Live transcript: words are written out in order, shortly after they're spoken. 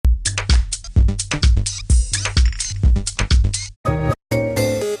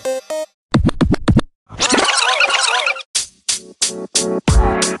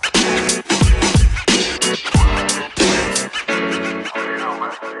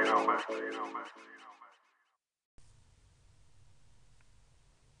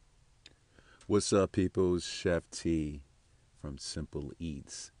What's up, people? It's Chef T from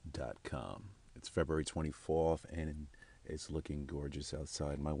SimpleEats.com. It's February 24th and it's looking gorgeous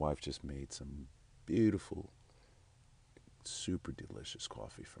outside. My wife just made some beautiful, super delicious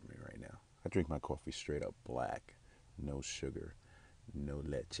coffee for me right now. I drink my coffee straight up black, no sugar, no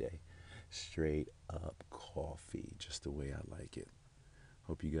leche. Straight up coffee, just the way I like it.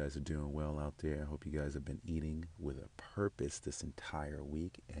 Hope you guys are doing well out there. Hope you guys have been eating with a purpose this entire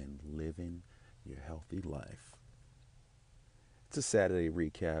week and living your healthy life. It's a Saturday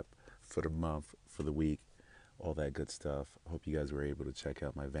recap for the month, for the week, all that good stuff. Hope you guys were able to check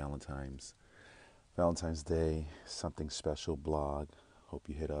out my Valentine's Day something special blog. Hope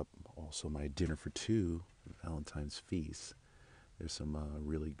you hit up also my dinner for two Valentine's feast. There's some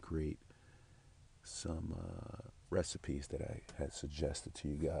really great recipes that I had suggested to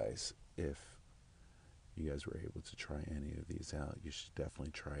you guys. If you guys were able to try any of these out, you should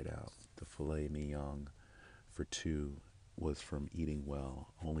definitely try it out. The filet mignon for two was from Eating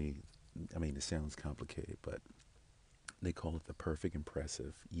Well. It sounds complicated, but they call it the perfect,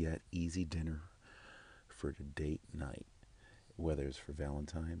 impressive, yet easy dinner for the date night. Whether it's for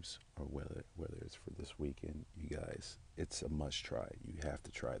Valentine's or whether it's for this weekend, you guys, it's a must try. You have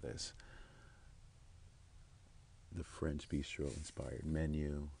to try this. The French bistro inspired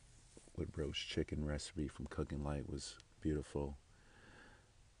menu with roast chicken recipe from Cooking Light was beautiful.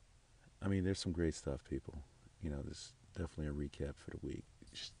 There's some great stuff, people. There's definitely a recap for the week. You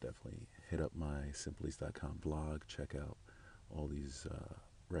should definitely hit up my SimpleEats.com blog, check out all these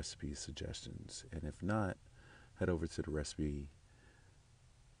recipe suggestions. And if not, head over to the recipe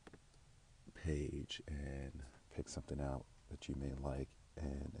page and pick something out that you may like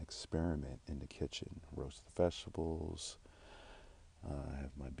and experiment in the kitchen. Roast the vegetables. I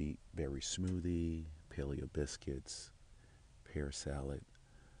have my beet berry smoothie, paleo biscuits, pear salad,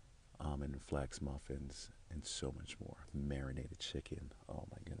 almond and flax muffins, and so much more. Marinated chicken. Oh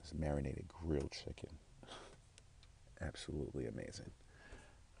my goodness, marinated grilled chicken. Absolutely amazing.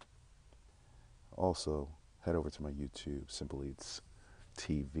 Also, head over to my YouTube, Simple Eats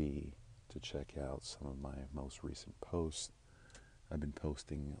TV, to check out some of my most recent posts. I've been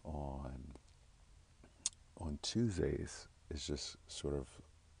posting on Tuesdays. It's just sort of,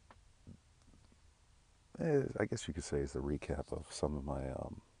 I guess you could say, it's a recap of some of my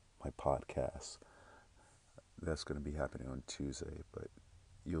podcasts. That's going to be happening on Tuesday, but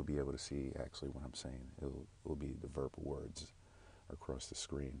you'll be able to see actually what I'm saying. It'll be the verbal words across the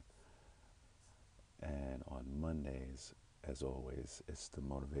screen. And on Mondays, as always, it's the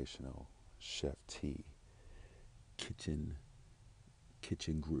motivational Chef T kitchen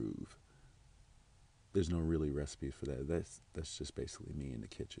groove. There's no really recipe for that. That's just basically me in the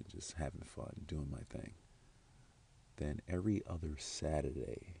kitchen, just having fun, doing my thing. Then every other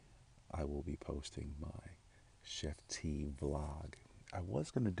Saturday, I will be posting my Chef T vlog. I was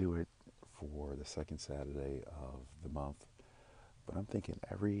going to do it for the second Saturday of the month, but I'm thinking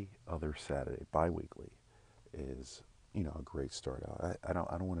every other Saturday, bi-weekly, is a great start out. I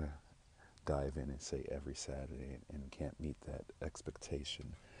don't want to dive in and say every Saturday and can't meet that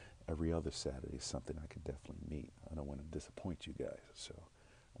expectation. Every other Saturday is something I could definitely meet. I don't want to disappoint you guys, so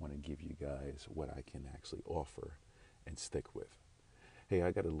I want to give you guys what I can actually offer and stick with. Hey,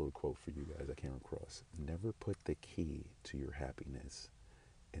 I got a little quote for you guys I came across. Never put the key to your happiness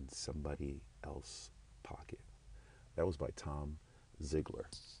in somebody else's pocket. That was by Tom Ziegler.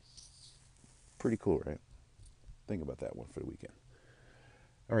 Pretty cool, right? Think about that one for the weekend.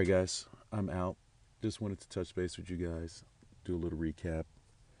 All right, guys, I'm out. Just wanted to touch base with you guys, do a little recap.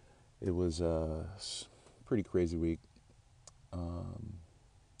 It was a pretty crazy week.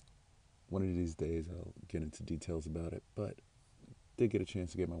 One of these days I'll get into details about it, but did get a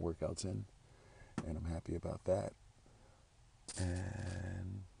chance to get my workouts in, and I'm happy about that.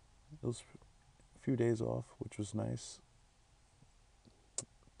 And it was a few days off, which was nice.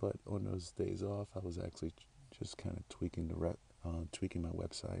 But on those days off, I was actually just kind of tweaking my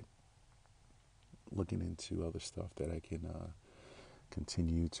website, looking into other stuff that I can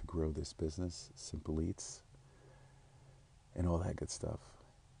continue to grow this business, Simple Eats, and all that good stuff.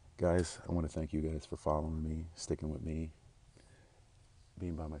 Guys, I want to thank you guys for following me, sticking with me,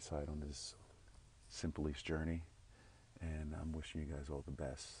 being by my side on this Simple Eats journey, and I'm wishing you guys all the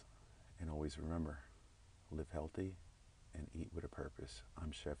best. And always remember, live healthy and eat with a purpose.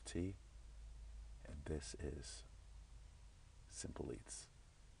 I'm Chef T, and this is Simple Eats.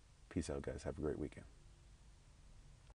 Peace out, guys. Have a great weekend.